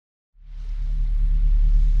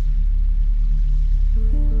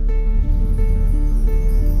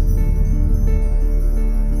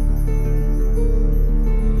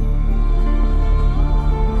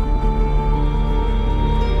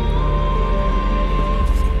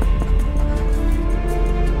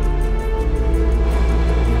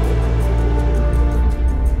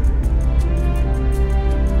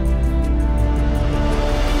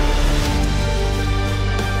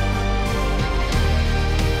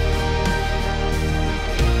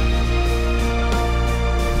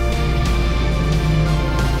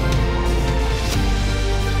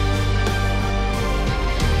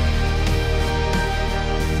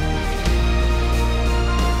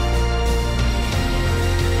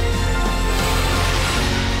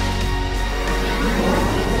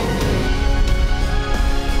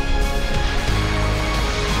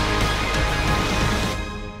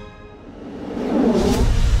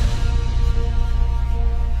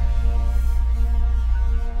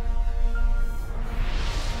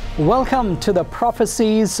Welcome to the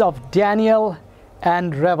Prophecies of Daniel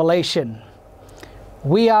and Revelation.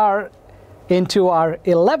 We are into our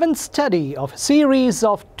 11th study of a series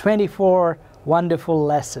of 24 wonderful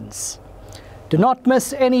lessons. Do not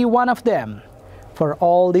miss any one of them, for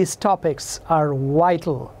all these topics are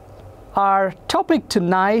vital. Our topic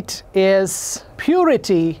tonight is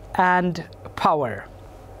purity and power.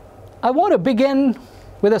 I want to begin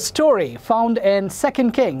with a story found in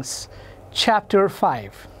 2 Kings chapter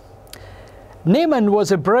 5. Naaman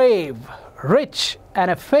was a brave, rich,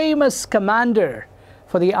 and a famous commander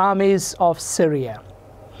for the armies of Syria.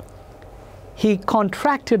 He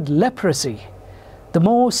contracted leprosy, the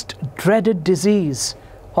most dreaded disease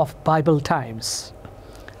of Bible times.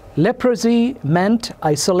 Leprosy meant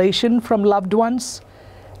isolation from loved ones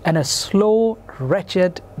and a slow,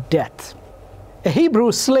 wretched death. A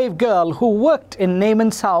Hebrew slave girl who worked in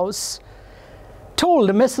Naaman's house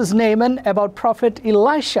told Mrs. Naaman about Prophet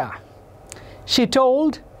Elisha. She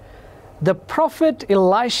told, the prophet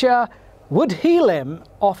Elisha would heal him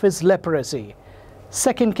of his leprosy.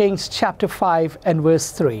 2 Kings chapter 5 and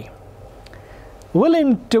verse 3.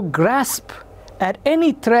 Willing to grasp at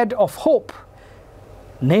any thread of hope,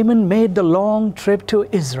 Naaman made the long trip to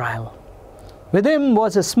Israel. With him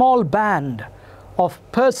was a small band of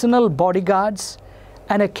personal bodyguards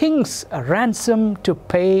and a king's ransom to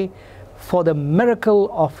pay for the miracle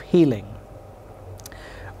of healing.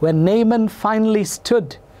 When Naaman finally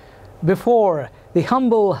stood before the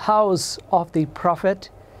humble house of the prophet,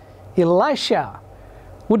 Elisha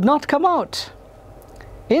would not come out.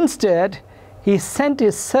 Instead, he sent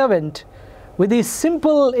his servant with these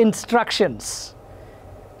simple instructions.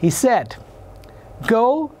 He said,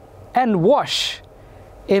 "Go and wash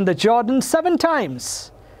in the Jordan 7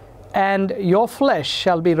 times, and your flesh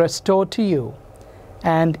shall be restored to you,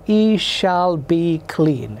 and ye shall be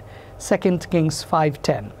clean." 2 Kings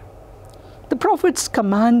 5:10. The prophet's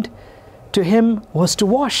command to him was to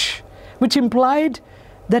wash, which implied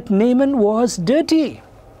that Naaman was dirty.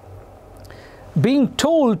 Being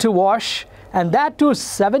told to wash, and that too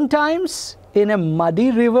 7 times in a muddy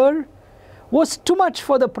river, was too much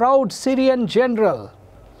for the proud Syrian general.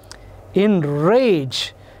 In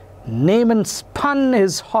rage, Naaman spun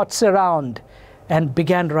his horse around and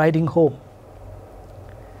began riding home.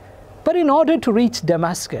 But in order to reach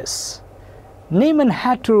Damascus, Naaman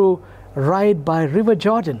had to ride by River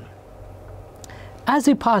Jordan. As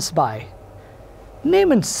he passed by,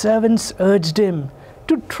 Naaman's servants urged him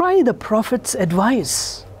to try the prophet's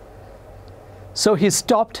advice. So he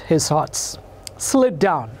stopped his horse, slid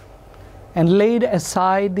down, and laid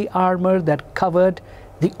aside the armor that covered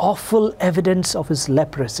the awful evidence of his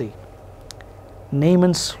leprosy.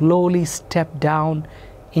 Naaman slowly stepped down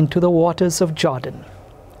into the waters of Jordan.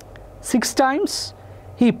 6 times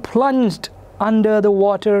he plunged under the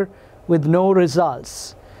water with no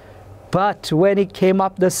results. But when he came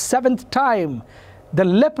up the 7th time, the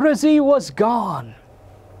leprosy was gone.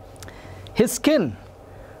 His skin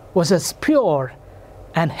was as pure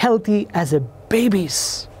and healthy as a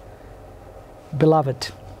baby's.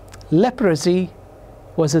 Beloved, leprosy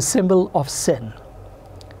was a symbol of sin.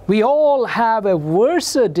 We all have a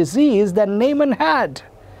worse disease than Naaman had.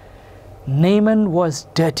 Naaman was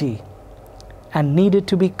dirty and needed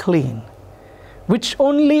to be clean, which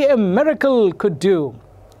only a miracle could do.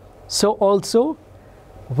 So also,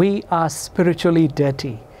 we are spiritually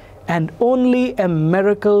dirty, and only a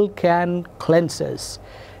miracle can cleanse us.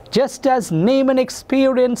 Just as Naaman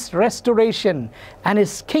experienced restoration and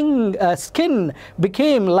his skin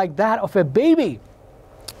became like that of a baby,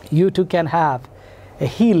 you too can have a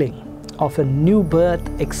healing of a new birth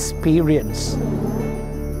experience.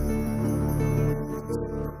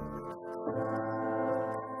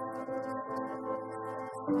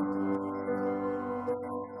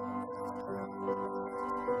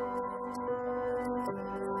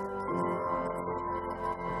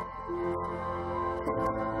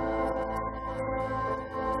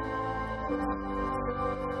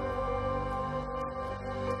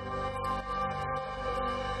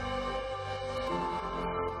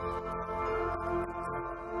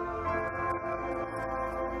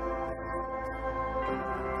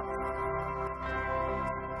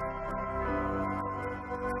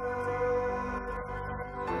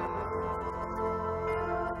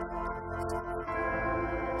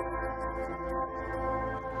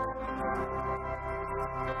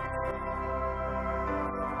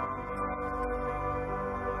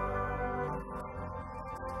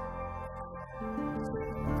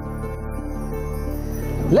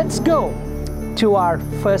 Let's go to our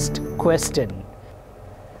first question.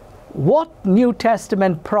 What New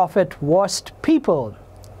Testament prophet washed people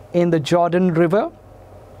in the Jordan River?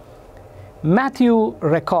 Matthew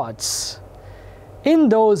records, "In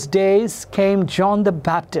those days came John the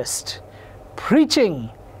Baptist, preaching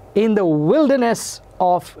in the wilderness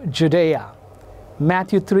of Judea."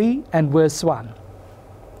 Matthew 3 and verse 1.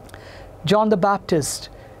 John the Baptist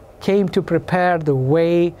came to prepare the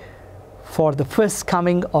way for the first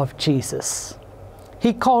coming of Jesus.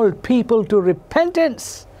 He called people to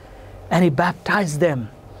repentance, and he baptized them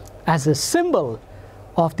as a symbol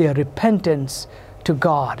of their repentance to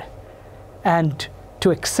God and to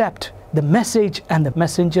accept the message and the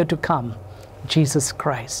messenger to come, Jesus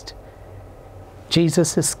Christ.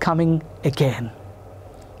 Jesus is coming again.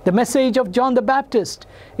 The message of John the Baptist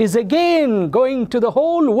is again going to the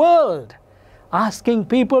whole world, asking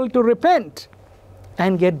people to repent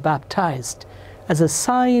and get baptized as a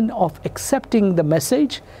sign of accepting the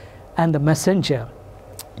message and the messenger,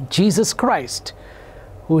 Jesus Christ,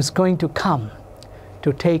 who is going to come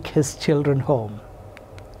to take his children home.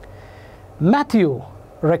 Matthew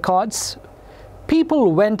records,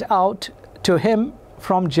 "People went out to him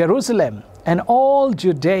from Jerusalem and all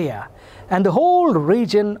Judea and the whole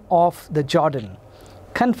region of the Jordan,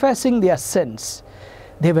 confessing their sins.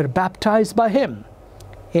 They were baptized by him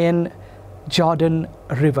in Jordan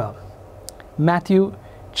River." Matthew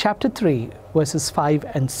chapter 3 verses 5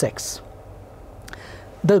 and 6.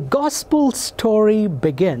 The gospel story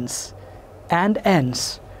begins and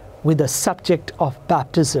ends with the subject of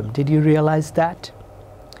baptism. Did you realize that?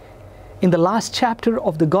 In the last chapter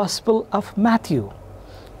of the Gospel of Matthew,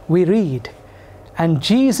 we read, "And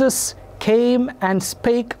Jesus came and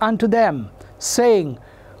spake unto them, saying,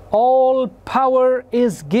 All power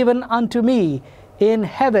is given unto me in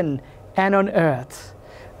heaven and on earth.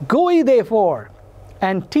 Go ye therefore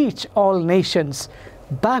and teach all nations,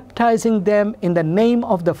 baptizing them in the name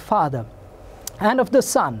of the Father and of the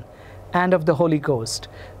Son and of the Holy Ghost."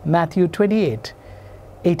 Matthew 28,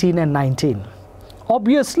 18 and 19.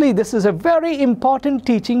 Obviously, this is a very important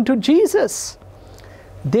teaching to Jesus.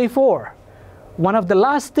 Therefore, one of the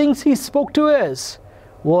last things he spoke to us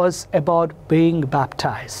was about being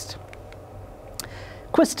baptized.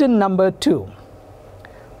 Question number 2.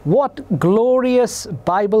 What glorious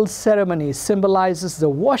Bible ceremony symbolizes the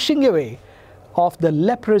washing away of the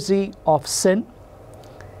leprosy of sin?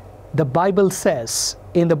 The Bible says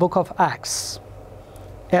in the book of Acts,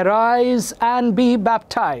 "Arise and be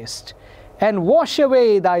baptized, and wash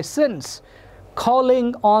away thy sins,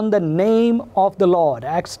 calling on the name of the Lord."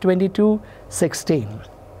 Acts 22:16.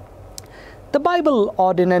 The Bible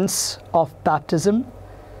ordinance of baptism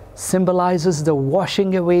symbolizes the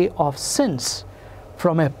washing away of sins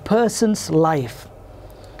from a person's life,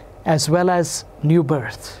 as well as new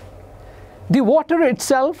birth. The water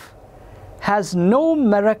itself has no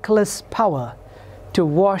miraculous power to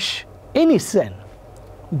wash any sin,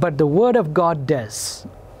 but the Word of God does.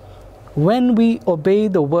 When we obey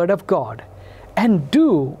the Word of God and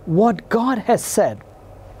do what God has said,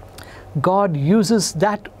 God uses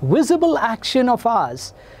that visible action of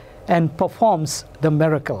ours and performs the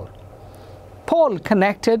miracle. Paul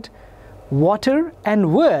connected water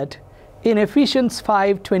and word in Ephesians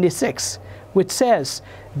 5:26, which says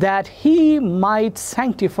that he might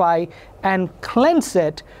sanctify and cleanse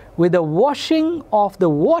it with the washing of the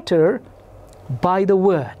water by the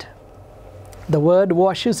word. The word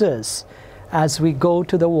washes us as we go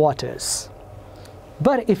to the waters.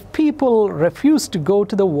 But if people refuse to go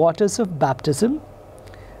to the waters of baptism,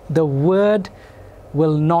 the word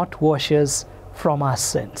will not wash us from our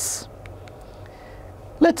sins.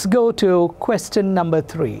 Let's go to question number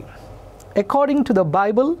 3. According to the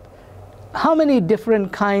Bible, how many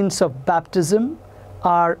different kinds of baptism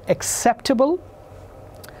are acceptable?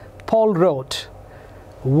 Paul wrote,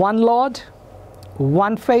 "One Lord,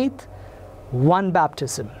 one faith, one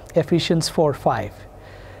baptism." Ephesians 4:5.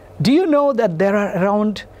 Do you know that there are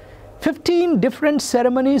around 15 different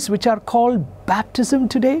ceremonies which are called baptism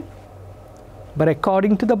today? But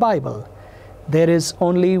according to the Bible, there is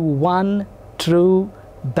only one true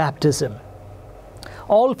baptism.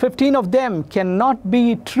 All 15 of them cannot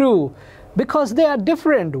be true because they are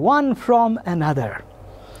different one from another.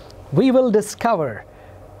 We will discover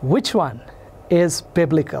which one is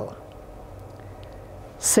biblical.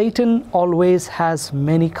 Satan always has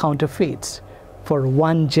many counterfeits for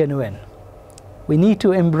one genuine. We need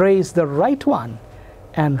to embrace the right one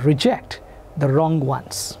and reject the wrong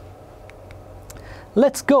ones.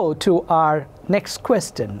 Let's go to our next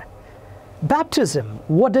question. Baptism,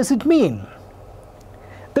 what does it mean?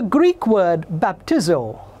 The Greek word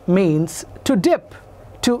baptizo means to dip,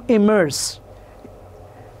 to immerse,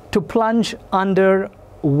 to plunge under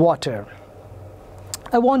water.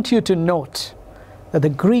 I want you to note that the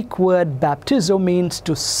Greek word baptizo means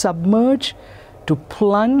to submerge, to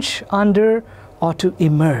plunge under, or to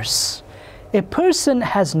immerse. A person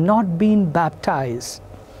has not been baptized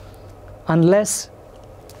unless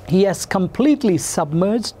he has completely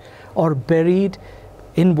submerged or buried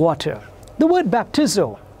in water. The word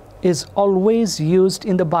baptizo is always used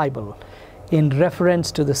in the Bible in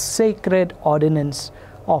reference to the sacred ordinance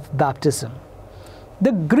of baptism.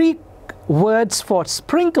 The Greek words for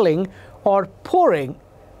sprinkling or pouring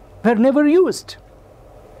were never used.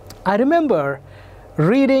 I remember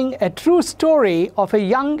reading a true story of a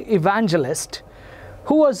young evangelist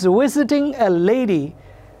who was visiting a lady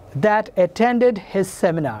that attended his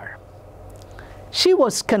seminar. She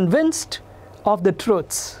was convinced of the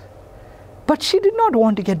truths, but she did not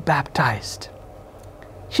want to get baptized.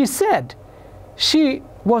 She said she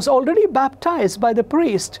was already baptized by the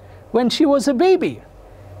priest when she was a baby,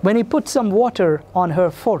 when he put some water on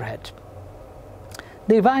her forehead.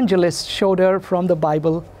 The evangelist showed her from the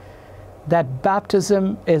Bible that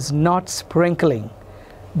baptism is not sprinkling,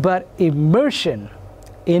 but immersion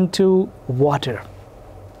into water.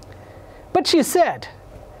 But she said,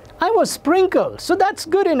 I was sprinkled, so that's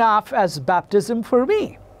good enough as baptism for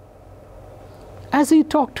me. As he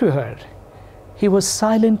talked to her, he was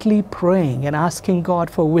silently praying and asking God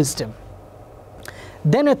for wisdom.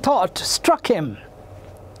 Then a thought struck him.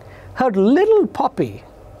 Her little puppy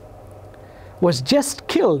was just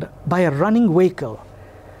killed by a running vehicle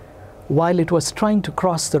while it was trying to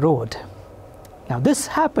cross the road. Now this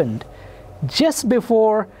happened just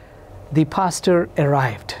before the pastor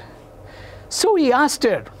arrived. So he asked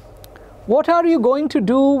her, what are you going to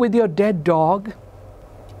do with your dead dog?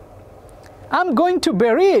 I'm going to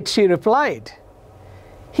bury it, she replied.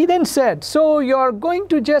 He then said, so you're going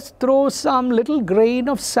to just throw some little grain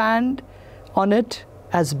of sand on it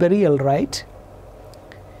as burial, right?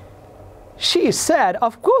 She said,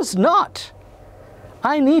 of course not.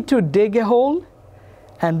 I need to dig a hole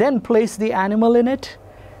and then place the animal in it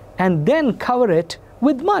and then cover it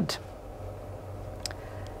with mud.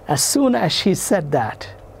 As soon as she said that,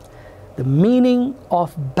 the meaning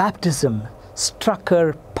of baptism struck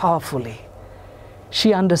her powerfully.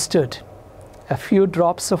 She understood a few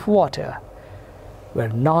drops of water were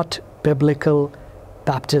not biblical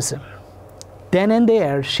baptism. Then and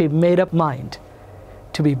there she made up mind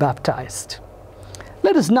to be baptized.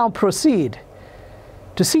 Let us now proceed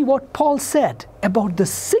to see what Paul said about the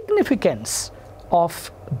significance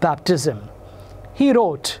of baptism. He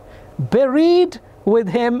wrote, buried with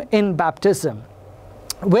him in baptism,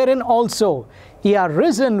 wherein also ye are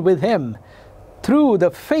risen with him through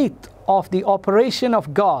the faith of the operation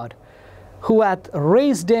of God, who hath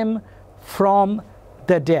raised him from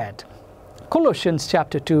the dead. Colossians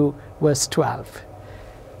chapter 2, verse 12.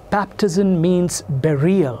 Baptism means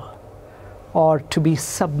burial or to be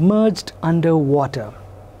submerged under water.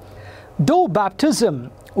 Though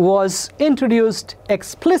baptism was introduced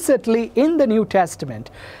explicitly in the New Testament,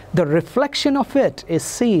 the reflection of it is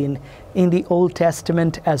seen in the Old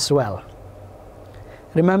Testament as well.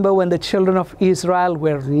 Remember when the children of Israel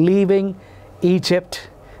were leaving Egypt,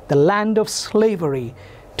 the land of slavery,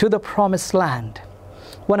 to the promised land.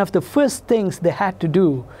 One of the first things they had to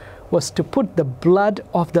do was to put the blood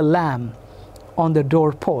of the lamb on the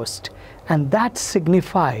doorpost, and that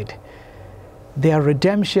signified their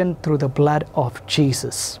redemption through the blood of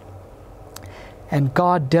Jesus. And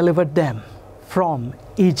God delivered them from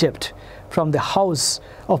Egypt, from the house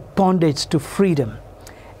of bondage to freedom.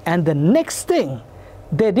 And the next thing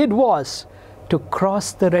they did was to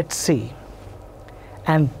cross the Red Sea.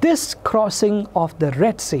 And this crossing of the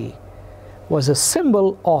Red Sea was a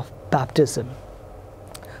symbol of baptism.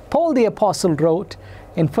 Paul the Apostle wrote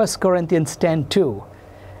in 1 Corinthians 10:2,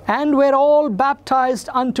 and were all baptized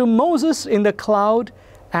unto Moses in the cloud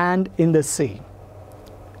and in the sea.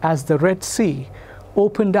 As the Red Sea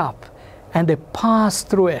opened up and they passed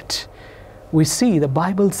through it, we see the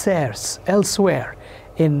Bible says elsewhere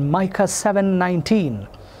in Micah 7:19,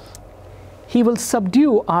 he will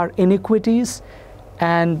subdue our iniquities,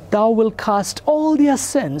 and thou wilt cast all their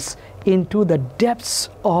sins into the depths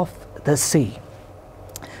of the sea.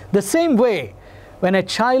 The same way, when a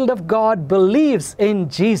child of God believes in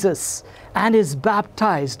Jesus and is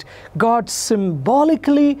baptized, God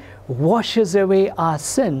symbolically washes away our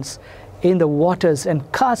sins in the waters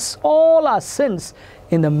and casts all our sins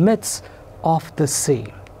in the midst of the sea.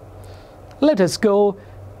 Let us go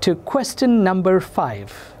to question number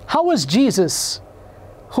 5. How was Jesus,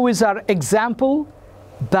 who is our example,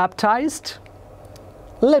 baptized?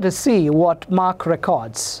 Let us see what Mark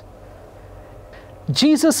records.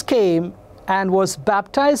 Jesus came and was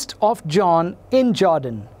baptized of John in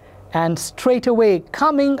Jordan, And straightway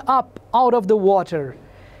coming up out of the water,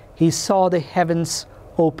 he saw the heavens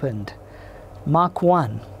opened. Mark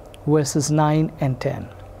 1, verses 9 and 10.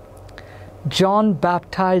 John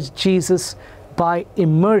baptized Jesus by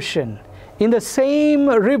immersion in the same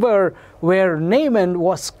river where Naaman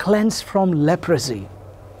was cleansed from leprosy.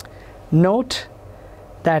 Note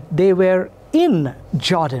that they were in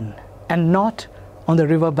Jordan and not on the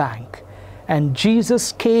river bank, and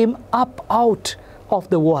Jesus came up out of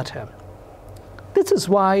the water. This is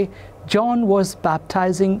why John was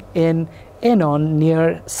baptizing in Enon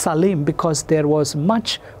near Salim, because there was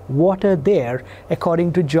much water there,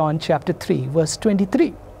 according to John chapter 3, verse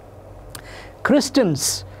 23.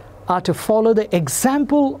 Christians are to follow the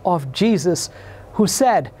example of Jesus, who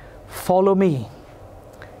said, "Follow me."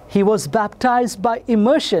 He was baptized by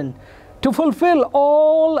immersion to fulfill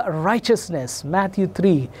all righteousness, Matthew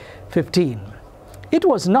 3:15. It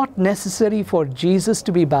was not necessary for Jesus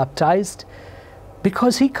to be baptized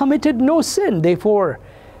because he committed no sin. Therefore,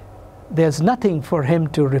 there's nothing for him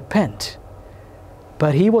to repent.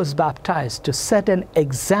 But he was baptized to set an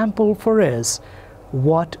example for us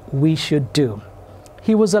what we should do.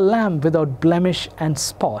 He was a lamb without blemish and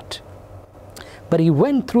spot. But he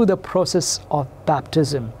went through the process of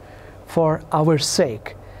baptism for our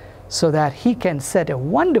sake, so that he can set a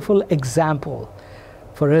wonderful example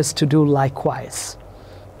for us to do likewise.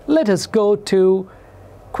 Let us go to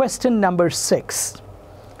question number 6.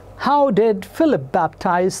 How did Philip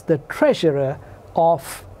baptize the treasurer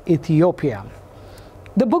of Ethiopia?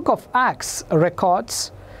 The book of Acts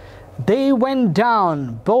records, they went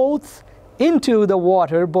down both into the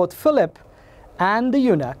water, both Philip and the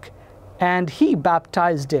eunuch, and he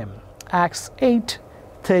baptized him. Acts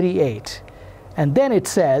 8:38. And then it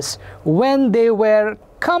says, when they were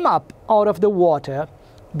come up out of the water,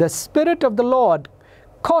 the Spirit of the Lord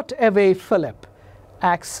caught away Philip.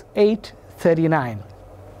 Acts 8:39.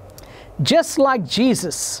 Just like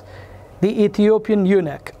Jesus, the Ethiopian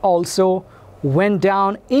eunuch also went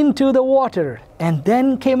down into the water and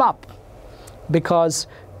then came up, because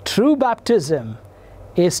true baptism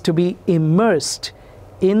is to be immersed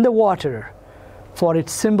in the water, for it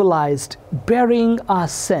symbolized burying our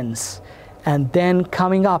sins and then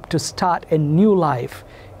coming up to start a new life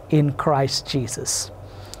in Christ Jesus.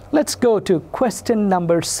 Let's go to question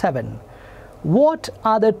number 7. What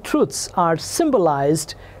other truths are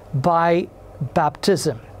symbolized by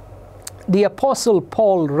baptism? The Apostle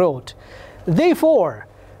Paul wrote, "Therefore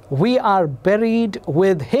we are buried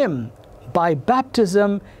with him by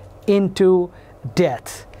baptism into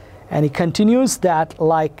death." And he continues that,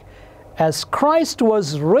 like as Christ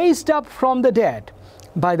was raised up from the dead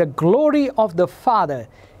by the glory of the Father,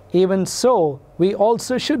 even so we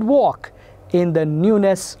also should walk in the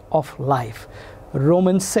newness of life.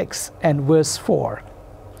 Romans 6 and verse 4.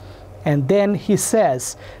 And then he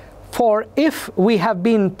says, "For if we have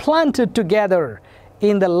been planted together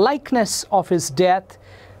in the likeness of his death,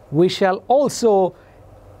 we shall also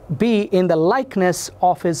be in the likeness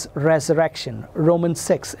of his resurrection." Romans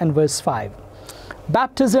 6 and verse 5.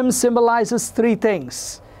 Baptism symbolizes 3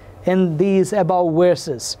 things in these above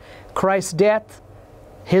verses: Christ's death,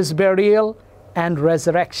 his burial, and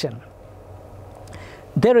resurrection.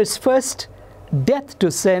 There is first death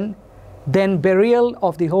to sin, then burial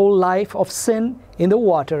of the whole life of sin in the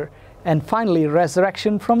water, and finally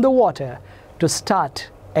resurrection from the water to start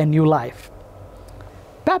a new life.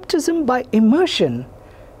 Baptism by immersion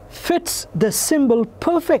fits the symbol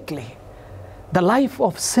perfectly. The life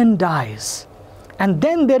of sin dies, and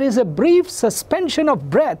then there is a brief suspension of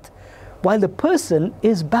breath while the person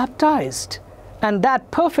is baptized, and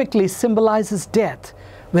that perfectly symbolizes death,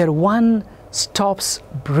 where one stops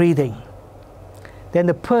breathing. Then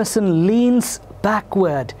the person leans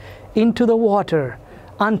backward into the water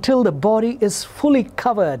until the body is fully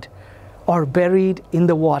covered or buried in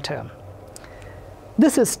the water.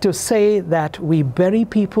 This is to say that we bury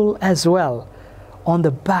people as well on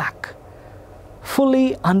the back,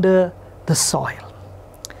 fully under the soil.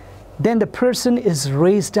 Then the person is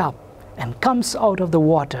raised up and comes out of the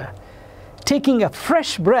water, taking a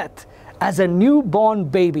fresh breath as a newborn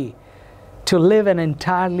baby, to live an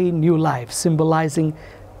entirely new life, symbolizing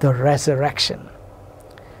the resurrection.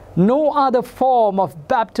 No other form of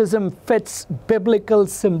baptism fits biblical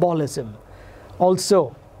symbolism.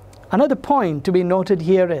 Also, another point to be noted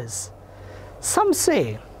here is, some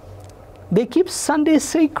say they keep Sunday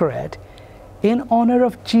sacred in honor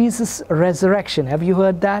of Jesus' resurrection. Have you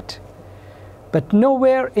heard that? But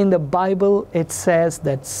nowhere in the Bible it says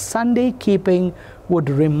that Sunday keeping would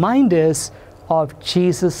remind us of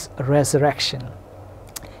Jesus' resurrection.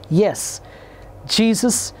 Yes,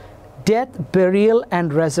 Jesus Death, burial,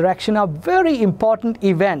 and resurrection are very important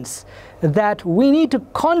events that we need to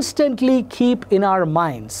constantly keep in our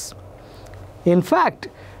minds. In fact,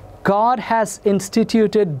 God has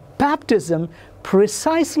instituted baptism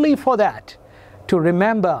precisely for that, to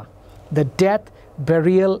remember the death,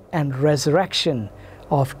 burial, and resurrection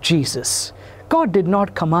of Jesus. God did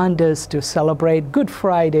not command us to celebrate Good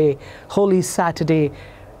Friday, Holy Saturday,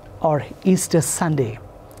 or Easter Sunday.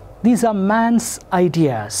 These are man's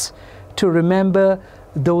ideas to remember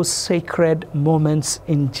those sacred moments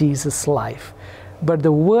in Jesus' life. But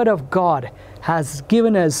the Word of God has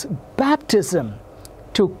given us baptism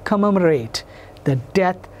to commemorate the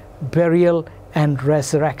death, burial, and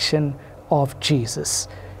resurrection of Jesus.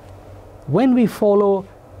 When we follow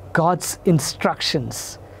God's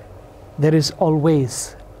instructions, there is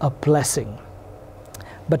always a blessing.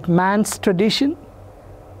 But man's tradition,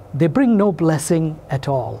 they bring no blessing at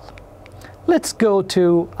all. Let's go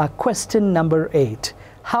to question number 8.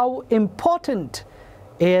 How important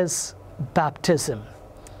is baptism?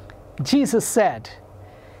 Jesus said,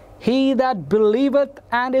 "He that believeth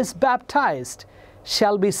and is baptized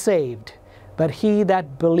shall be saved, but he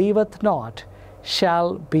that believeth not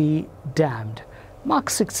shall be damned." Mark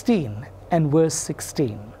 16 and verse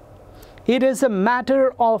 16. It is a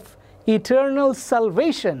matter of eternal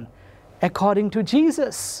salvation according to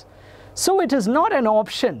Jesus. So it is not an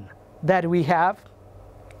option that we have.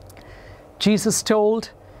 Jesus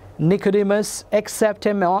told Nicodemus, "Except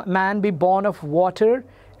a man be born of water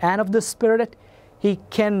and of the Spirit, he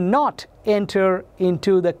cannot enter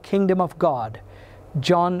into the kingdom of God."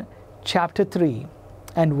 John chapter 3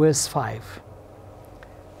 and verse 5.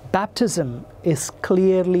 Baptism is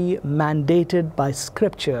clearly mandated by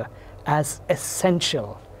Scripture as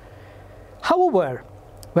essential. However,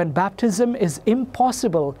 when baptism is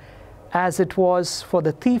impossible, as it was for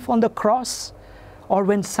the thief on the cross, or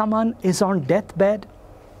when someone is on deathbed,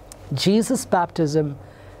 Jesus' baptism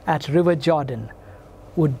at River Jordan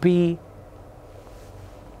would be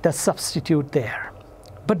the substitute there.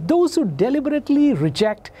 But those who deliberately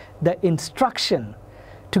reject the instruction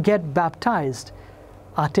to get baptized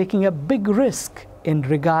are taking a big risk in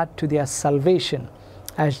regard to their salvation.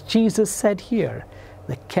 As Jesus said here,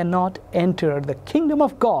 they cannot enter the kingdom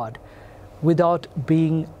of God without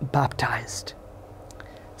being baptized.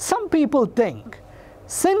 Some people think,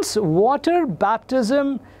 since water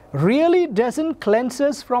baptism really doesn't cleanse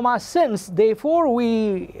us from our sins, therefore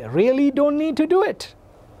we really don't need to do it.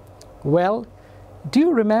 Well, do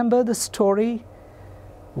you remember the story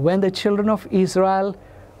when the children of Israel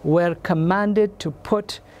were commanded to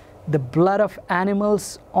put the blood of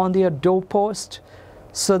animals on their doorpost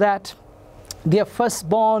so that their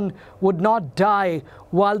firstborn would not die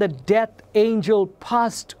while the death angel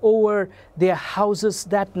passed over their houses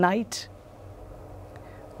that night?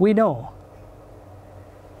 We know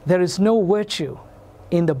there is no virtue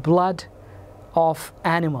in the blood of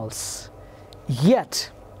animals, yet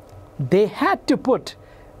they had to put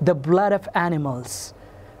the blood of animals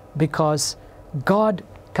because God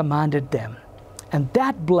commanded them. And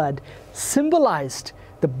that blood symbolized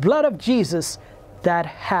the blood of Jesus that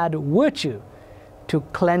had virtue to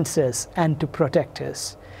cleanse us and to protect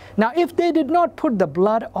us. Now, if they did not put the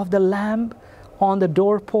blood of the lamb on the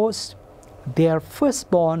doorpost, their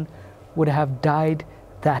firstborn would have died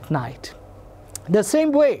that night. The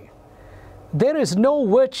same way, there is no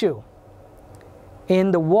virtue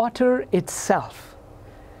in the water itself.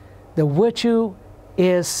 The virtue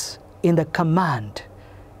is in the command,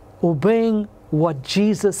 obeying what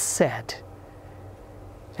Jesus said.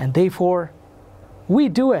 And therefore, we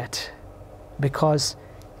do it because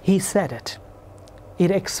He said it.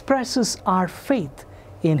 It expresses our faith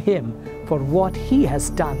in Him for what He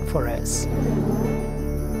has done for us.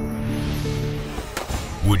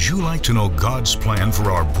 Would you like to know God's plan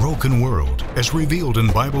for our broken world as revealed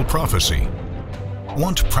in Bible prophecy?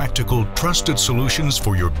 Want practical, trusted solutions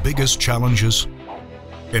for your biggest challenges?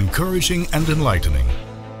 Encouraging and enlightening,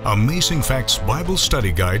 Amazing Facts Bible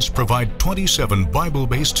Study Guides provide 27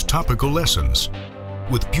 Bible-based topical lessons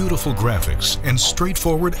with beautiful graphics and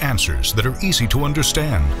straightforward answers that are easy to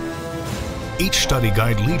understand. Each study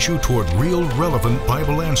guide leads you toward real, relevant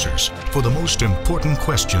Bible answers for the most important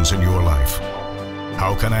questions in your life.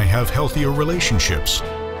 How can I have healthier relationships?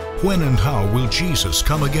 When and how will Jesus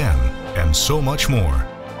come again? And so much more.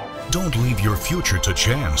 Don't leave your future to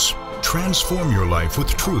chance. Transform your life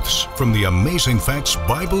with truths from the Amazing Facts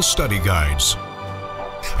Bible Study Guides.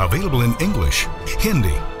 Available in English,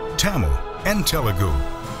 Hindi, Tamil, and Telugu.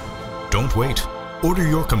 Don't wait. Order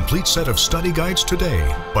your complete set of study guides today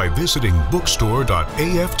by visiting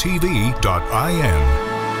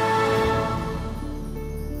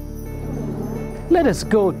bookstore.aftv.in. Let us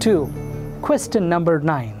go to question number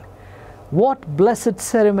 9. What blessed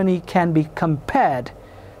ceremony can be compared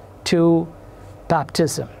to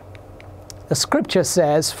baptism? The scripture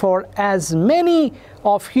says, "For as many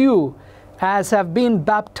of you as have been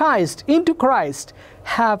baptized into Christ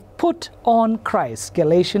have put on Christ."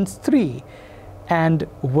 Galatians 3 and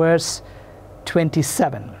verse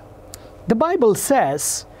 27. The Bible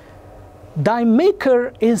says, "Thy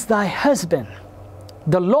Maker is thy husband.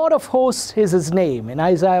 The Lord of hosts is his name," in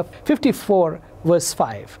Isaiah 54 verse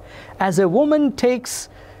 5. As a woman takes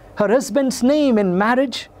her husband's name in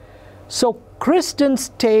marriage, so Christians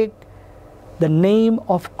take the name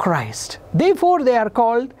of Christ. Therefore, they are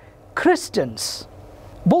called Christians.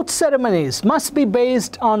 Both ceremonies must be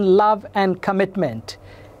based on love and commitment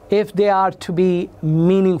if they are to be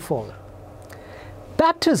meaningful.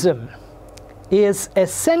 Baptism is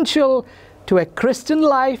essential to a Christian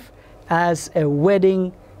life as a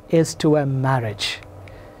wedding is to a marriage.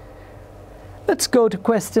 Let's go to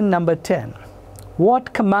question number 10.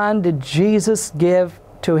 What command did Jesus give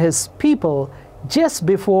to his people just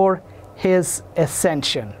before his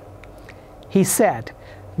ascension? He said,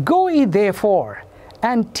 "Go ye therefore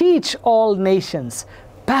and teach all nations,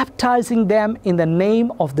 baptizing them in the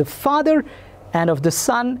name of the Father and of the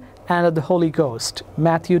Son and of the Holy Ghost."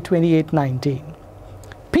 Matthew 28:19.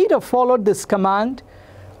 Peter followed this command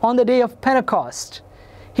on the day of Pentecost.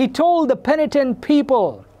 He told the penitent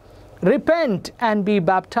people, "Repent and be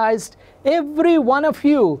baptized, every one of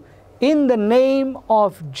you, in the name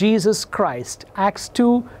of Jesus Christ." Acts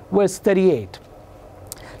 2 verse 38.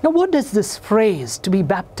 Now, what does this phrase, "to be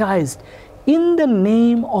baptized in the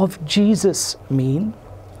name of Jesus," mean?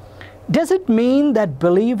 Does it mean that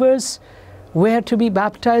believers were to be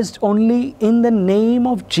baptized only in the name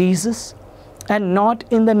of Jesus and not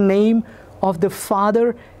in the name of the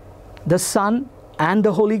Father, the Son, and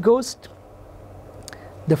the Holy Ghost?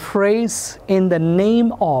 The phrase "in the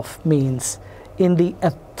name of" means in the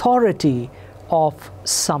authority of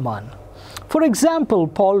someone. For example,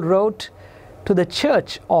 Paul wrote to the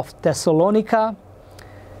church of Thessalonica,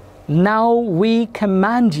 "Now we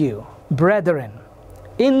command you, brethren,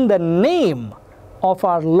 in the name of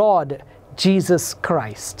our Lord Jesus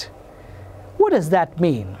Christ." What does that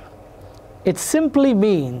mean? It simply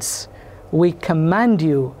means we command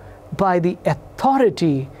you by the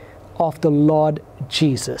authority of the Lord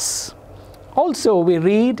Jesus. Also, we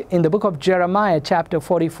read in the book of Jeremiah chapter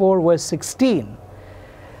 44 verse 16,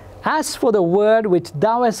 "As for the word which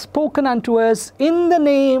thou hast spoken unto us in the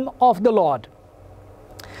name of the Lord."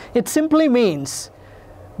 It simply means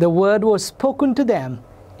the word was spoken to them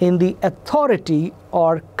in the authority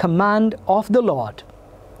or command of the Lord.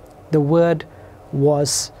 The word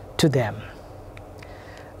was to them.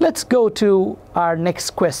 Let's go to our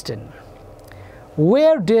next question.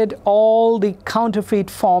 Where did all the counterfeit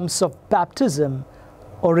forms of baptism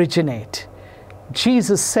originate?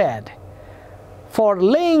 Jesus said, "For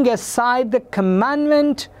laying aside the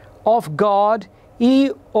commandment of God, ye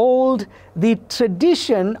hold the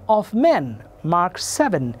tradition of men." Mark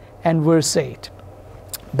 7 and verse 8.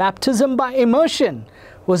 Baptism by immersion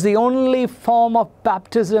was the only form of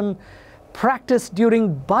baptism practiced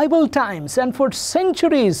during Bible times and for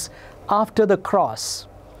centuries after the cross.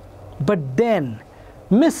 But then,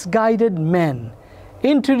 misguided men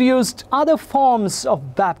introduced other forms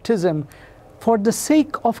of baptism for the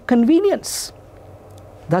sake of convenience.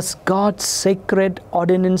 Thus, God's sacred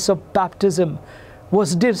ordinance of baptism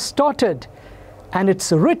was distorted and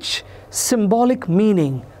its rich symbolic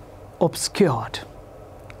meaning obscured.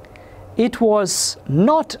 It was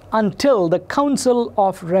not until the Council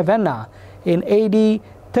of Ravenna in AD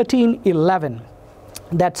 1311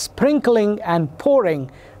 that sprinkling and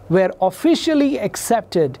pouring were officially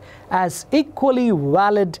accepted as equally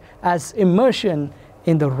valid as immersion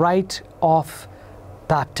in the rite of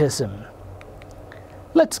baptism.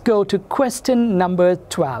 Let's go to question number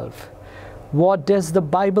 12. What does the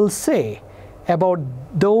Bible say about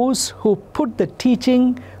those who put the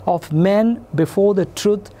teaching of men before the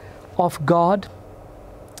truth of God?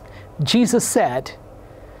 Jesus said,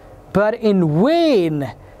 "But in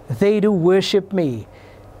vain they do worship me,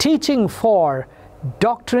 teaching for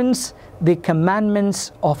doctrines the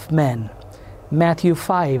commandments of men." Matthew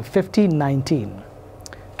 5:15-19.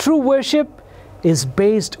 True worship is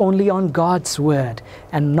based only on God's word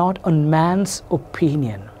and not on man's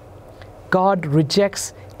opinion. God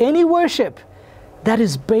rejects any worship that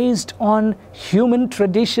is based on human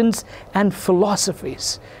traditions and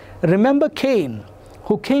philosophies. Remember Cain,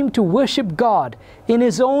 who came to worship God in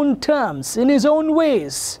his own terms, in his own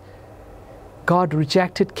ways. God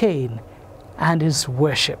rejected Cain and his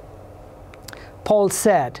worship. Paul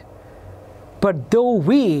said, But though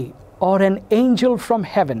we or an angel from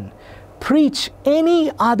heaven preach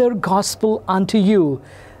any other gospel unto you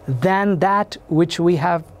than that which we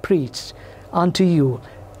have preached unto you,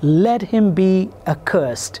 let him be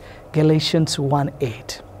accursed. Galatians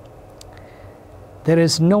 1:8. There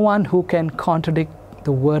is no one who can contradict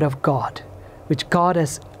the word of God, which God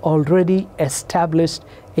has already established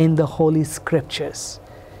in the Holy Scriptures.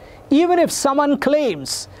 Even if someone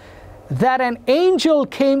claims that an angel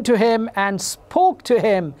came to him and spoke to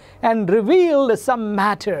him and revealed some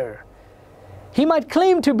matter, he might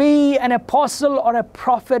claim to be an apostle or a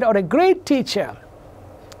prophet or a great teacher.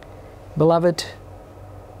 Beloved,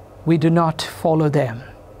 we do not follow them.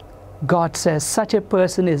 God says such a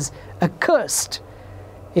person is accursed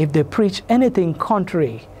if they preach anything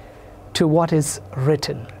contrary to what is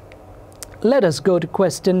written. Let us go to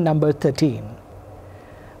question number 13.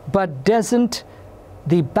 But doesn't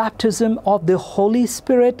the baptism of the Holy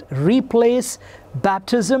Spirit replace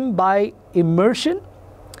baptism by immersion?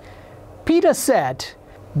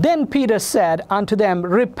 Then Peter said unto them,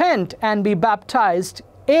 Repent and be baptized,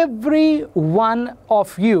 every one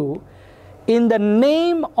of you, in the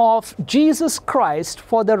name of Jesus Christ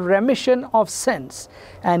for the remission of sins,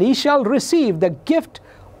 and ye shall receive the gift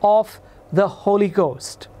of the Holy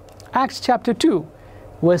Ghost. Acts chapter 2,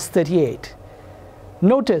 verse 38.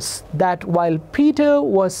 Notice that while Peter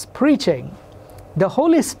was preaching, the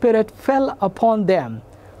Holy Spirit fell upon them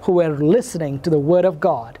who were listening to the word of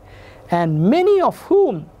God, and many of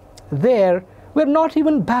whom there were not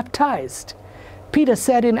even baptized. Peter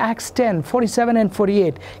said in Acts 10, 47 and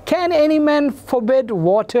 48, Can any man forbid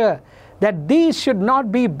water that these should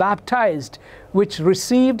not be baptized, which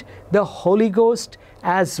received the Holy Ghost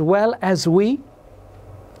as well as we?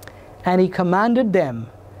 And he commanded them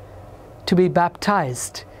to be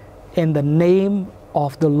baptized in the name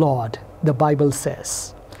of the Lord, the Bible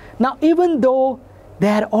says. Now, even though they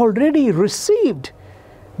had already received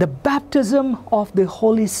the baptism of the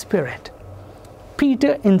Holy Spirit,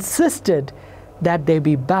 Peter insisted that they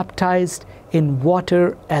be baptized in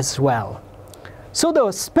water as well. So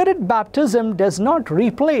the Spirit baptism does not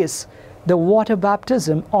replace the water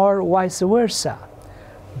baptism or vice versa.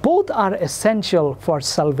 Both are essential for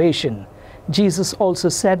salvation. Jesus also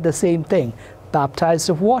said the same thing, baptized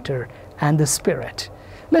of water and the Spirit.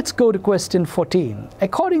 Let's go to question 14.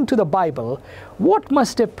 According to the Bible, what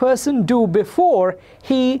must a person do before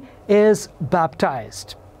he is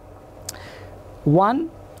baptized? 1.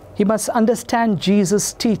 He must understand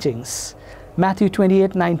Jesus' teachings. Matthew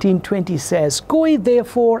 28, 19, 20 says, Go ye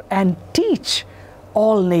therefore and teach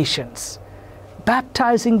all nations,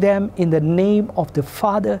 baptizing them in the name of the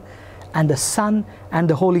Father and the Son and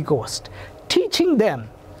the Holy Ghost, teaching them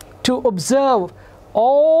to observe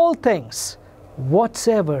all things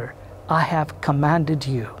whatsoever I have commanded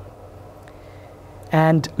you.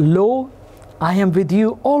 And lo, I am with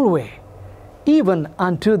you always, even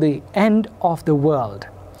unto the end of the world.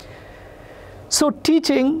 So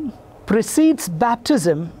teaching precedes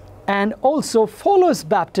baptism and also follows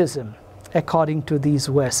baptism according to these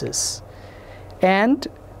verses. And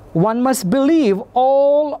one must believe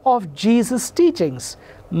all of Jesus' teachings.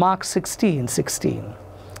 Mark 16:16.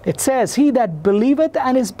 It says, He that believeth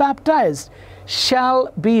and is baptized shall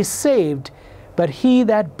be saved, but he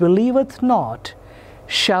that believeth not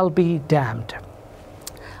shall be damned.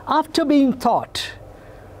 After being taught,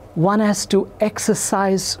 one has to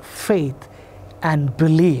exercise faith and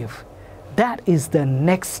believe. That is the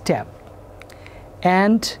next step.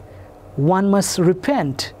 And one must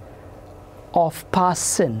repent of past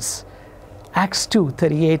sins. Acts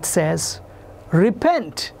 2:38 says,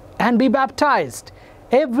 Repent and be baptized,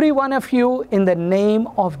 every one of you, in the name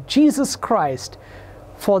of Jesus Christ,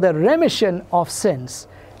 for the remission of sins,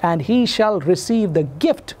 and he shall receive the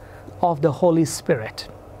gift of the Holy Spirit.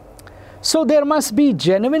 So there must be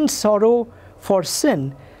genuine sorrow for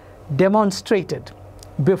sin demonstrated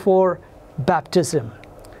before baptism.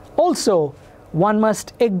 Also, one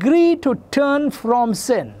must agree to turn from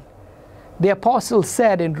sin. The apostle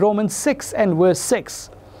said in Romans 6 and verse 6,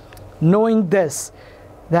 Knowing this,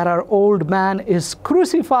 that our old man is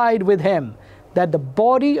crucified with him, that the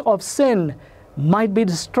body of sin might be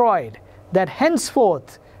destroyed, that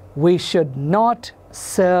henceforth we should not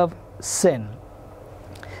serve sin.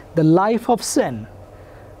 The life of sin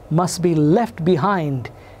must be left behind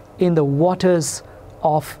in the waters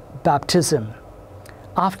of baptism.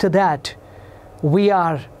 After that, we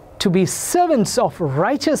are to be servants of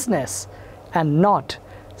righteousness and not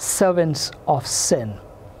servants of sin.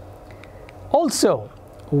 Also,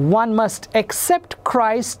 one must accept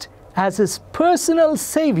Christ as his personal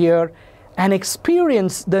Savior and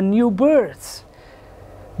experience the new birth.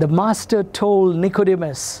 The Master told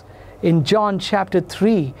Nicodemus in John chapter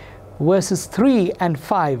 3, verses 3 and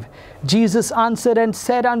 5, Jesus answered and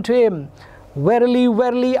said unto him, Verily,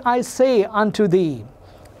 verily, I say unto thee,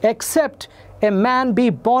 except a man be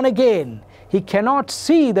born again, he cannot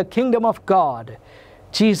see the kingdom of God.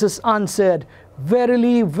 Jesus answered,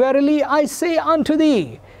 Verily, verily, I say unto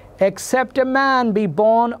thee, except a man be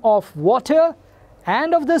born of water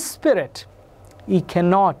and of the Spirit, he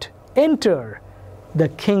cannot enter the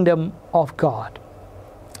kingdom of God.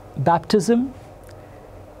 Baptism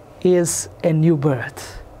is a new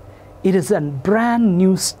birth. It is a brand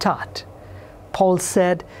new start. Paul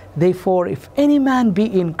said, Therefore, if any man be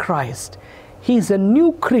in Christ, he is a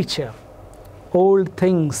new creature. Old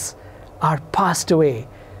things are passed away.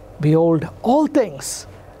 Behold, all things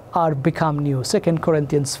are become new. 2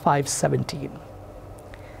 Corinthians 5:17.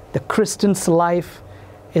 The Christian's life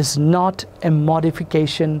is not a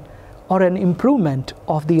modification or an improvement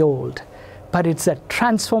of the old, but it's a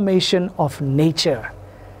transformation of nature.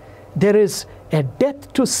 There is a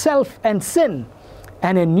death to self and sin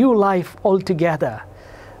and a new life altogether.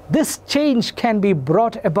 This change can be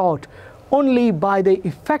brought about only by the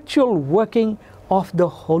effectual working of the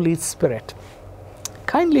Holy Spirit.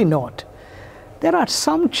 Kindly note, there are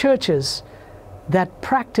some churches that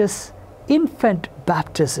practice infant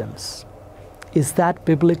baptisms. Is that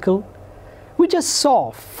biblical? We just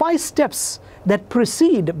saw 5 steps that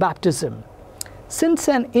precede baptism. Since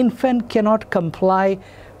an infant cannot comply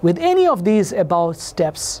with any of these above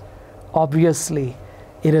steps, obviously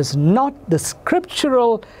it is not the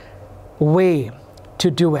scriptural way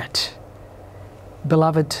to do it.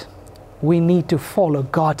 Beloved, we need to follow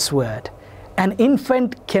God's word. An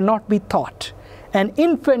infant cannot be taught. An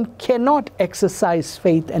infant cannot exercise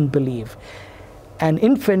faith and belief. An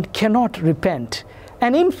infant cannot repent.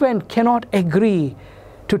 An infant cannot agree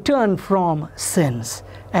to turn from sins.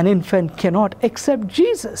 An infant cannot accept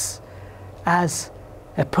Jesus as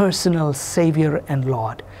a personal Savior and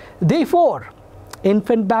Lord. Therefore,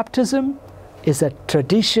 infant baptism is a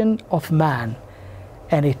tradition of man,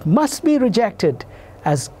 and it must be rejected,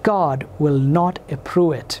 as God will not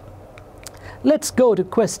approve it. Let's go to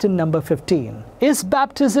question number 15. Is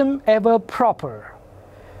baptism ever proper?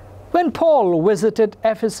 When Paul visited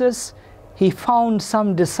Ephesus, he found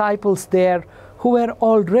some disciples there who were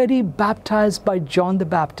already baptized by John the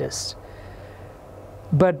Baptist.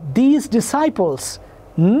 But these disciples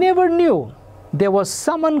never knew there was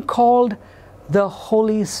someone called the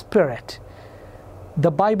Holy Spirit. The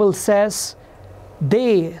Bible says,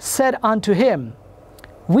 they said unto him,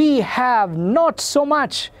 We have not so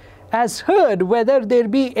much as heard whether there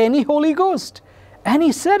be any Holy Ghost. And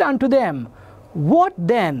he said unto them, What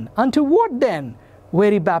then? Unto what then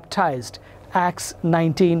were ye baptized? Acts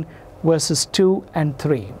 19, verses 2 and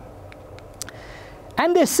 3.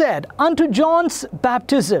 And they said, Unto John's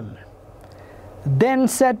baptism. Then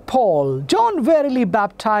said Paul, John verily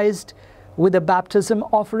baptized with the baptism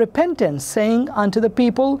of repentance, saying unto the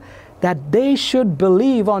people that they should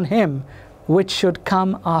believe on him which should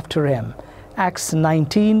come after him. Acts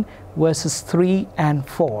 19, verses 3 and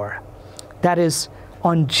 4. That is,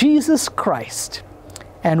 on Jesus Christ.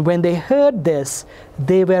 And when they heard this,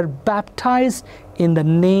 they were baptized in the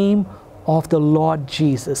name of the Lord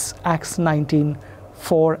Jesus. Acts 19,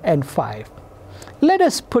 4 and 5. Let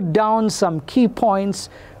us put down some key points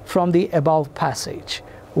from the above passage.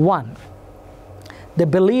 1. The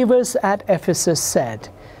believers at Ephesus said,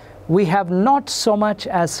 We have not so much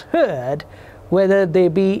as heard whether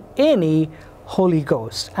there be any Holy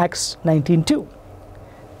Ghost. Acts 19:2.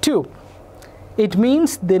 2. It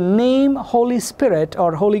means the name Holy Spirit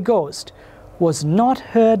or Holy Ghost was not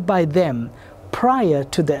heard by them prior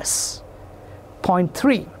to this. Point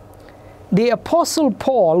 3. The Apostle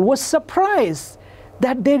Paul was surprised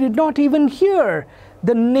that they did not even hear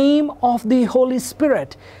the name of the Holy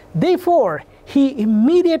Spirit. Therefore, he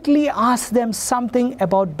immediately asked them something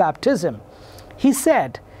about baptism. He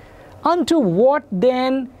said, Unto what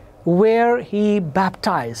then were he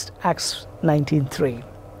baptized? Acts 19:3.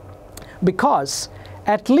 Because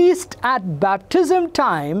at least at baptism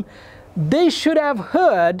time, they should have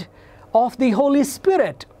heard of the Holy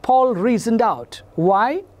Spirit, Paul reasoned out.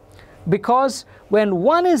 Why? Because when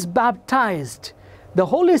one is baptized, the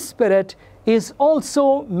Holy Spirit is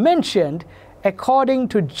also mentioned according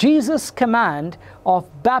to Jesus' command of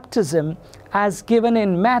baptism as given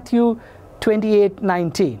in Matthew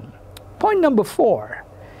 28:19. Point number 4.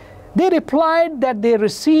 They replied that they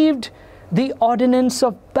received the ordinance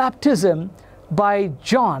of baptism by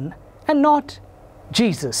John and not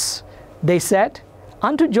Jesus. They said,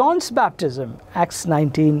 Unto John's baptism, Acts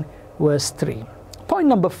 19, verse 3. Point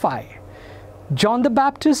number 5. John the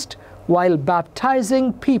Baptist, while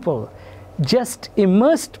baptizing people, just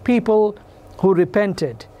immersed people who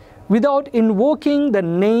repented without invoking the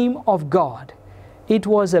name of God. It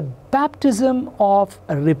was a baptism of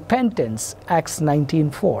repentance, Acts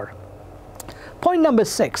 19:4. Point number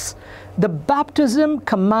 6, the baptism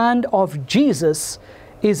command of Jesus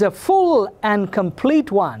is a full and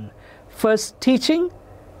complete one. First teaching,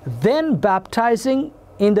 then baptizing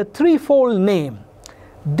in the threefold name,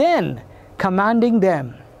 then commanding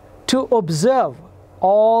them to observe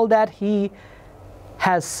all that he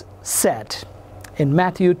has said. In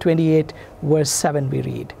Matthew 28 verse 7 we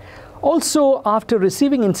read. Also, after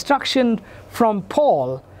receiving instruction from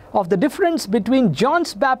Paul of the difference between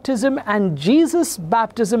John's baptism and Jesus'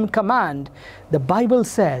 baptism command, the Bible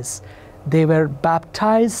says they were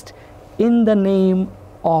baptized in the name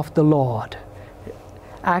of the Lord.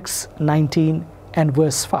 Acts 19 and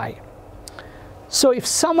verse 5. So if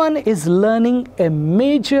someone is learning a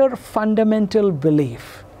major fundamental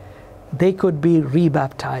belief, they could be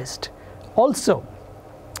rebaptized. Also,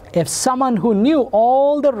 if someone who knew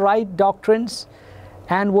all the right doctrines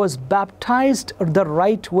and was baptized the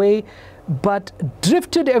right way but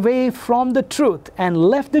drifted away from the truth and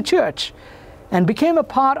left the church and became a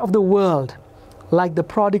part of the world like the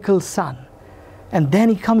prodigal son, and then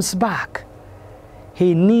he comes back,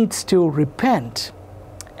 he needs to repent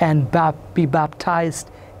and be baptized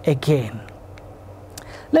again.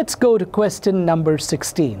 Let's go to question number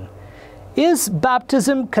 16. Is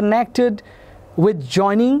baptism connected with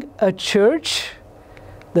joining a church?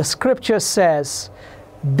 The scripture says,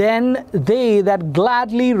 "Then they that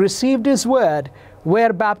gladly received his word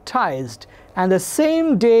were baptized, and the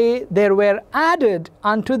same day there were added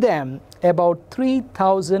unto them about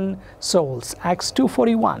 3,000 souls." Acts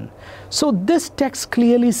 2:41. So this text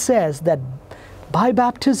clearly says that by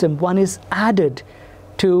baptism one is added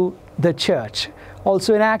to the church.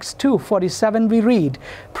 Also in Acts 2:47 we read,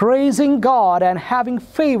 "Praising God and having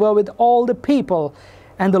favor with all the people,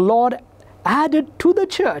 and the Lord added to the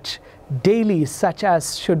church daily such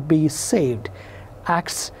as should be saved."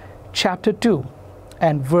 Acts chapter 2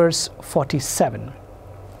 and verse 47.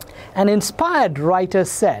 An inspired writer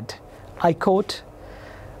said, I quote,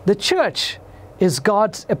 "The church is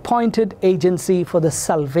God's appointed agency for the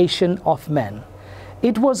salvation of men.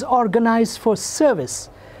 It was organized for service,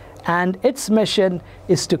 and its mission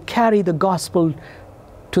is to carry the gospel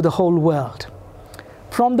to the whole world.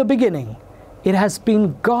 From the beginning, it has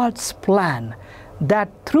been God's plan that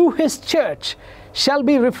through his church shall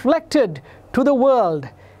be reflected to the world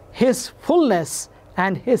his fullness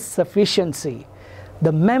and his sufficiency.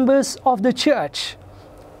 The members of the church,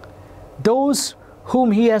 those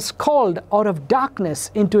whom he has called out of darkness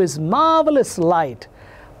into his marvelous light,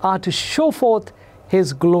 are to show forth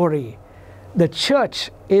his glory. The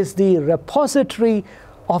church is the repository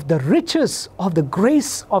of the riches of the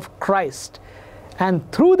grace of Christ, and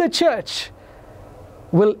through the church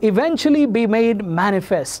will eventually be made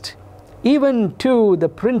manifest even to the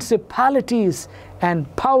principalities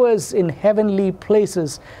and powers in heavenly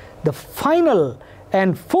places, the final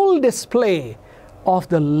and full display of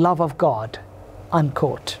the love of God."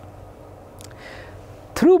 Unquote.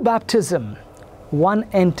 Through baptism, one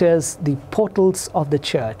enters the portals of the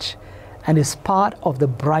church and is part of the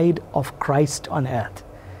bride of Christ on earth.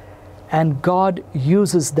 And God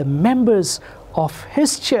uses the members of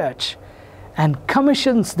his church and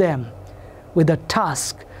commissions them with the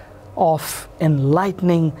task of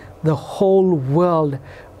enlightening the whole world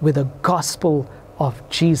with the gospel of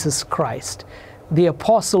Jesus Christ. The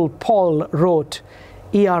Apostle Paul wrote,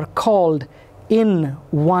 "Ye are called in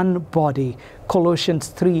one body," Colossians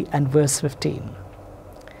 3 and verse 15.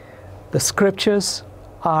 The scriptures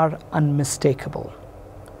are unmistakable.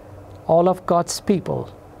 All of God's people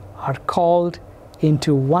are called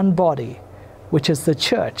into one body, which is the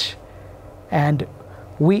church, and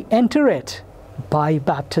we enter it by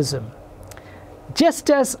baptism.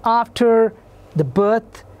 Just as after the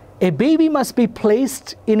birth, a baby must be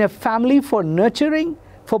placed in a family for nurturing,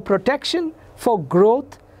 for protection, for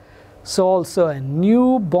growth, so also a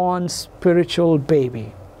newborn spiritual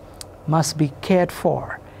baby must be cared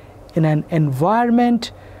for in an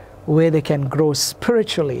environment where they can grow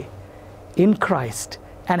spiritually in Christ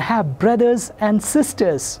and have brothers and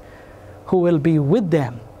sisters who will be with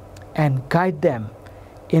them and guide them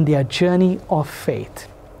in their journey of faith.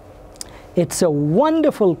 It's a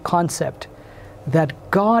wonderful concept that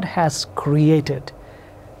God has created.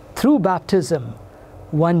 Through baptism,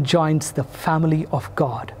 one joins the family of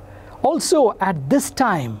God. Also, at this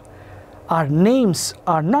time, our names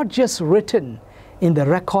are not just written in the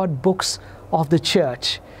record books of the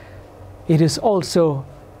church. It is also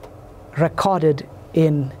recorded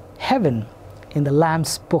in heaven in the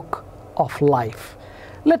Lamb's Book of Life.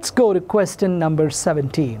 Let's go to question number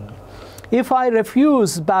 17. If I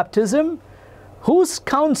refuse baptism, whose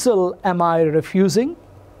counsel am I refusing?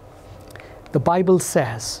 The Bible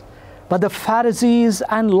says, but the Pharisees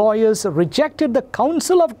and lawyers rejected the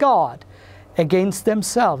counsel of God against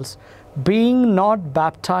themselves, being not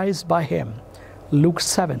baptized by him. Luke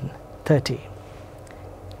 7:30.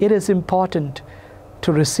 It is important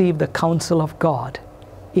to receive the counsel of God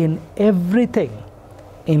in everything,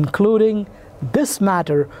 including this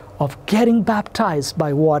matter of getting baptized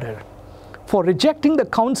by water. For rejecting the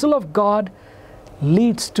counsel of God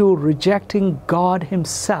leads to rejecting God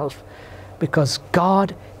himself, because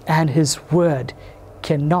God and his word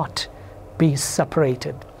cannot be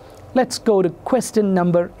separated. Let's go to question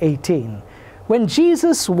number 18. When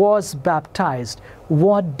Jesus was baptized,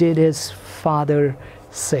 what did his Father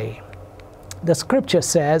say? The scripture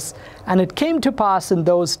says, and it came to pass in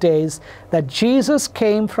those days that Jesus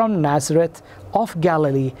came from Nazareth of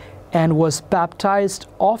Galilee and was baptized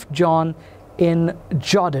of John in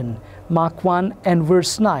Jordan. Mark 1 and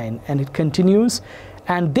verse 9. And it continues,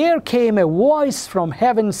 and there came a voice from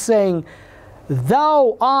heaven saying,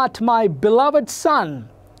 Thou art my beloved Son,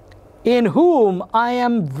 in whom I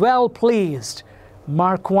am well pleased.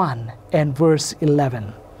 Mark 1 and verse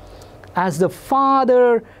 11. As the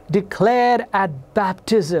Father declared at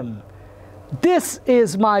baptism, This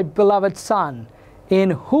is my beloved Son,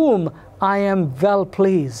 in whom I am well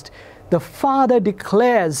pleased. The Father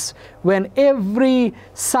declares when every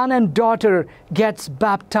son and daughter gets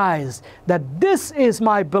baptized that this is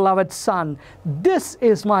my beloved Son, this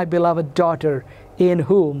is my beloved daughter, in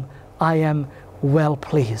whom I am well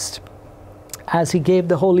pleased. As he gave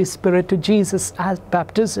the Holy Spirit to Jesus at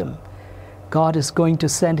baptism, God is going to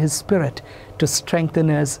send his Spirit to strengthen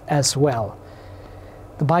us as well.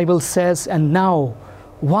 The Bible says, and now,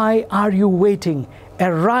 why are you waiting?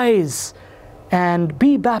 Arise and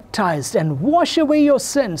be baptized and wash away your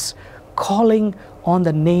sins, calling on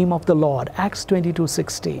the name of the Lord. Acts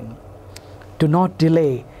 22:16. Do not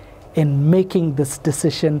delay in making this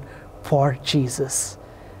decision for Jesus.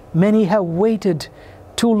 Many have waited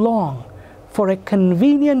too long for a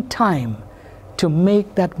convenient time to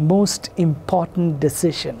make that most important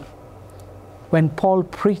decision. When Paul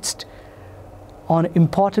preached on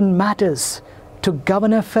important matters to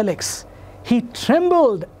Governor Felix, he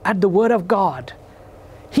trembled at the word of God.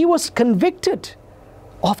 He was convicted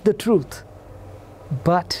of the truth,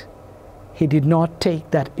 but he did not take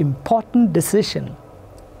that important decision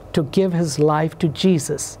to give his life to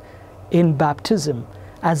Jesus in baptism,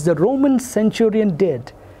 as the Roman centurion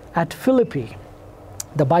did at Philippi.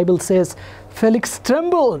 The Bible says, Felix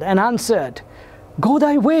trembled and answered, Go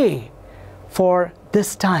thy way, for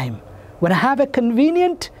this time, when I have a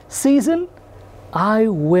convenient season, I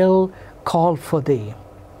will call for thee.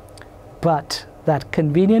 But that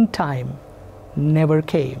convenient time never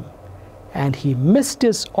came, and he missed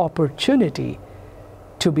his opportunity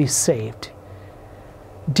to be saved.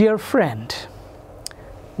 Dear friend,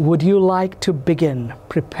 would you like to begin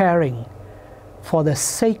preparing for the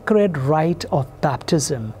sacred rite of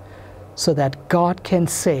baptism so that God can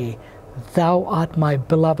say, Thou art my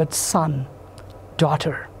beloved Son,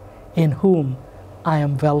 daughter, in whom I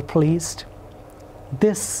am well pleased?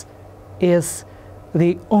 This is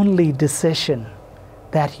the only decision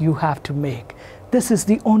that you have to make. This is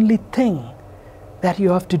the only thing that you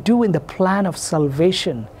have to do in the plan of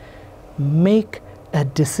salvation. Make a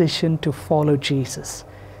decision to follow Jesus.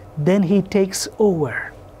 Then he takes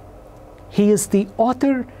over. He is the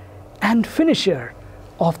author and finisher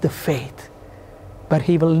of the faith, but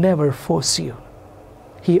he will never force you.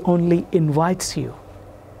 He only invites you.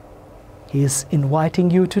 He is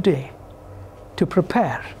inviting you today to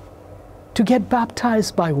prepare, to get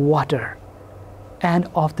baptized by water and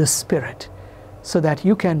of the Spirit, so that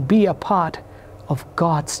you can be a part of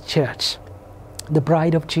God's church, the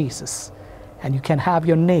bride of Jesus, and you can have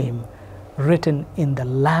your name written in the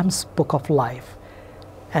Lamb's Book of Life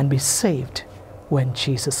and be saved when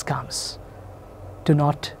Jesus comes. Do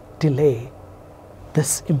not delay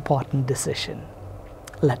this important decision.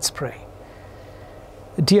 Let's pray.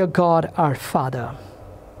 Dear God, our Father,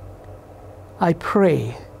 I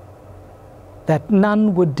pray that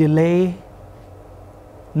none would delay,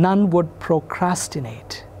 none would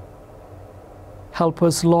procrastinate. Help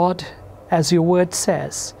us, Lord, as your word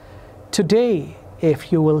says, today,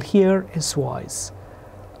 if you will hear his voice,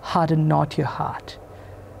 harden not your heart.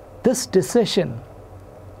 This decision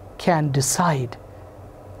can decide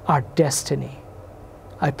our destiny.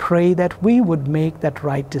 I pray that we would make that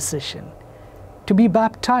right decision, to be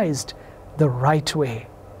baptized the right way,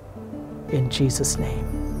 in Jesus' name.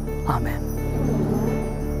 Amen.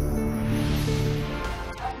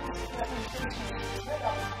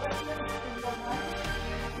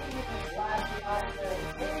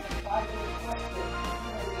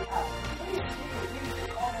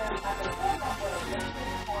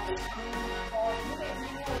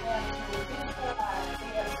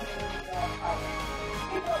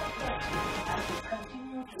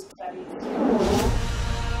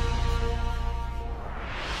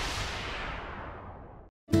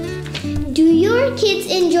 Do your kids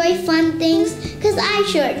enjoy fun things? Because I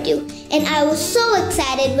sure do. And I was so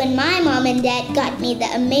excited when my mom and dad got me the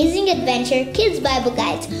Amazing Adventure Kids Bible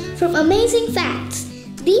Guides from Amazing Facts.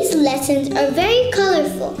 These lessons are very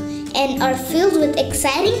colorful and are filled with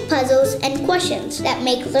exciting puzzles and questions that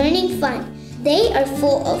make learning fun. They are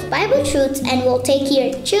full of Bible truths and will take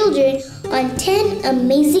your children on 10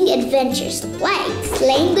 amazing adventures like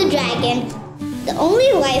slaying the dragon, the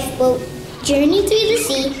only lifeboat, journey through the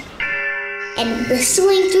sea, and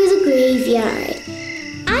whistling through the graveyard.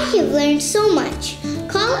 I have learned so much.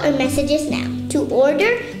 Call or message us now to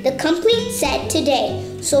order the complete set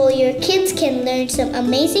today so your kids can learn some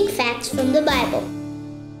amazing facts from the Bible.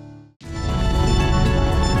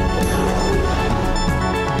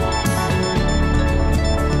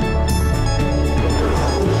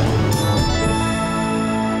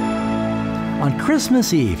 On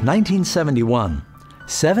Christmas Eve, 1971,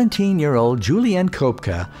 17-year-old Julianne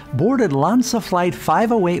Kopka boarded LANSA Flight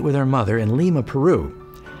 508 with her mother in Lima, Peru.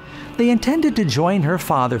 They intended to join her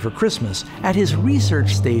father for Christmas at his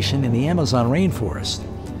research station in the Amazon rainforest.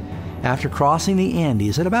 After crossing the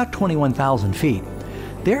Andes at about 21,000 feet,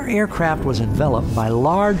 their aircraft was enveloped by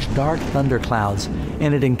large dark thunderclouds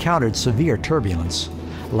and it encountered severe turbulence.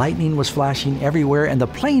 Lightning was flashing everywhere and the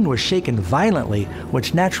plane was shaken violently,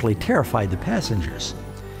 which naturally terrified the passengers.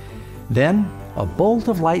 Then, a bolt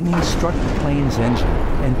of lightning struck the plane's engine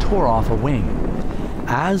and tore off a wing.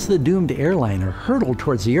 As the doomed airliner hurtled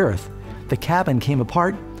towards the earth, the cabin came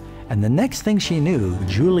apart, and the next thing she knew,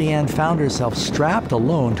 Julianne found herself strapped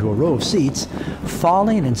alone to a row of seats,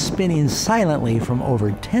 falling and spinning silently from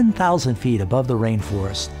over 10,000 feet above the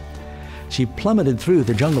rainforest. She plummeted through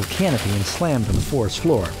the jungle canopy and slammed to the forest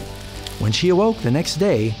floor. When she awoke the next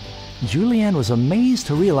day, Julianne was amazed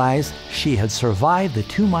to realize she had survived the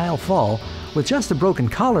 2-mile fall with just a broken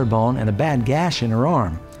collarbone and a bad gash in her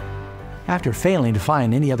arm. After failing to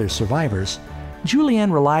find any other survivors,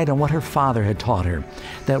 Julianne relied on what her father had taught her,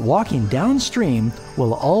 that walking downstream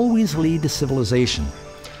will always lead to civilization.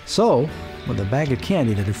 So, with a bag of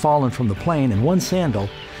candy that had fallen from the plane and one sandal,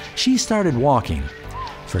 she started walking.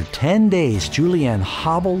 For 10 days, Julianne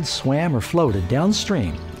hobbled, swam, or floated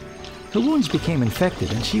downstream. Her wounds became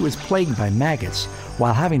infected and she was plagued by maggots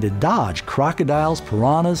while having to dodge crocodiles,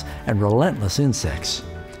 piranhas, and relentless insects.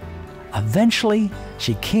 Eventually,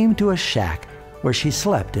 she came to a shack where she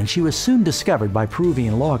slept and she was soon discovered by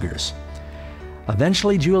Peruvian loggers.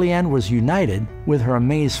 Eventually, Julianne was united with her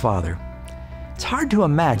amazed father. It's hard to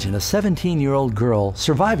imagine a 17-year-old girl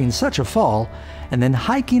surviving such a fall and then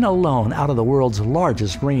hiking alone out of the world's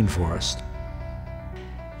largest rainforest.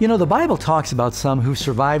 You know, the Bible talks about some who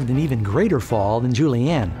survived an even greater fall than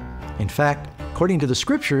Julianne. In fact, according to the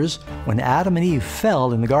scriptures, when Adam and Eve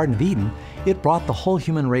fell in the Garden of Eden, it brought the whole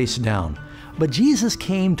human race down. But Jesus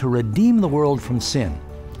came to redeem the world from sin.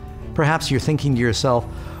 Perhaps you're thinking to yourself,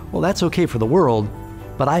 well, that's okay for the world,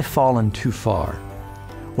 but I've fallen too far.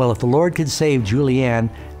 Well, if the Lord could save Julianne,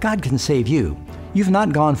 God can save you. You've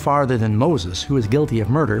not gone farther than Moses, who was guilty of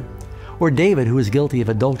murder, or David, who was guilty of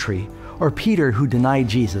adultery, or Peter, who denied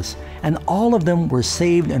Jesus, and all of them were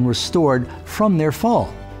saved and restored from their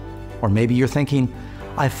fall. Or maybe you're thinking,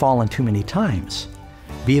 I've fallen too many times.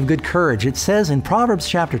 Be of good courage. It says in Proverbs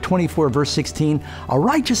chapter 24, verse 16, a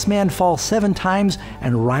righteous man falls 7 times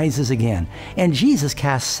and rises again. And Jesus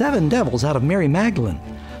cast 7 devils out of Mary Magdalene.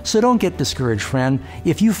 So don't get discouraged, friend.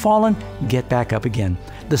 If you've fallen, get back up again.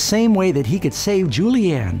 The same way that he could save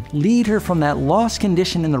Julianne, lead her from that lost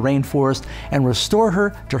condition in the rainforest, and restore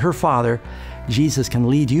her to her Father, Jesus can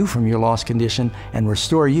lead you from your lost condition and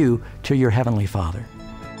restore you to your Heavenly Father.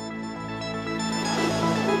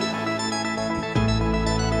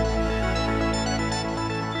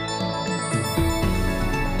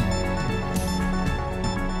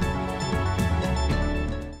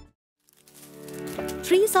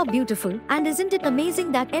 Trees are beautiful, and isn't it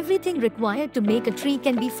amazing that everything required to make a tree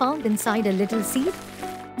can be found inside a little seed?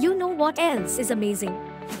 You know what else is amazing?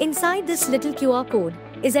 Inside this little QR code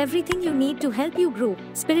is everything you need to help you grow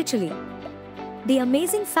spiritually. The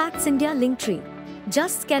Amazing Facts India link tree.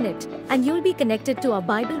 Just scan it, and you'll be connected to our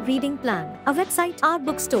Bible reading plan, our website, our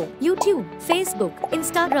bookstore, YouTube, Facebook,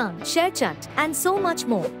 Instagram, ShareChat, and so much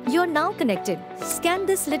more. You're now connected. Scan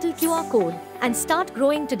this little QR code and start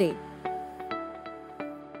growing today.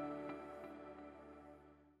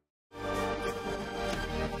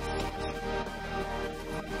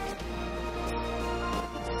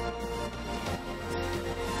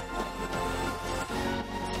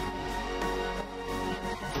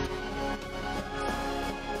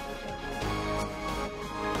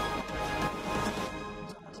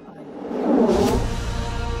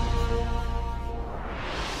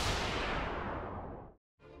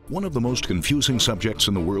 One of the most confusing subjects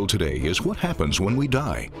in the world today is what happens when we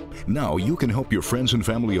die. Now you can help your friends and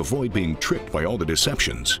family avoid being tricked by all the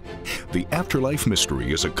deceptions. The Afterlife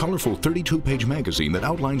Mystery is a colorful 32-page magazine that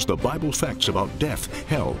outlines the Bible facts about death,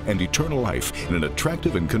 hell, and eternal life in an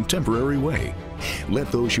attractive and contemporary way.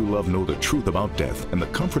 Let those you love know the truth about death and the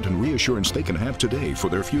comfort and reassurance they can have today for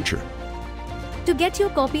their future. To get your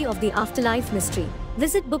copy of the Afterlife Mystery,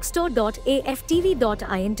 visit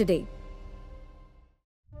bookstore.aftv.in today.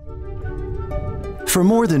 For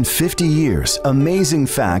more than 50 years, Amazing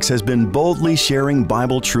Facts has been boldly sharing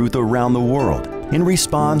Bible truth around the world in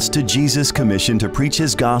response to Jesus' commission to preach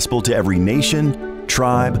His gospel to every nation,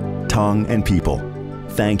 tribe, tongue, and people.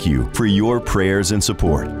 Thank you for your prayers and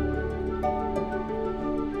support.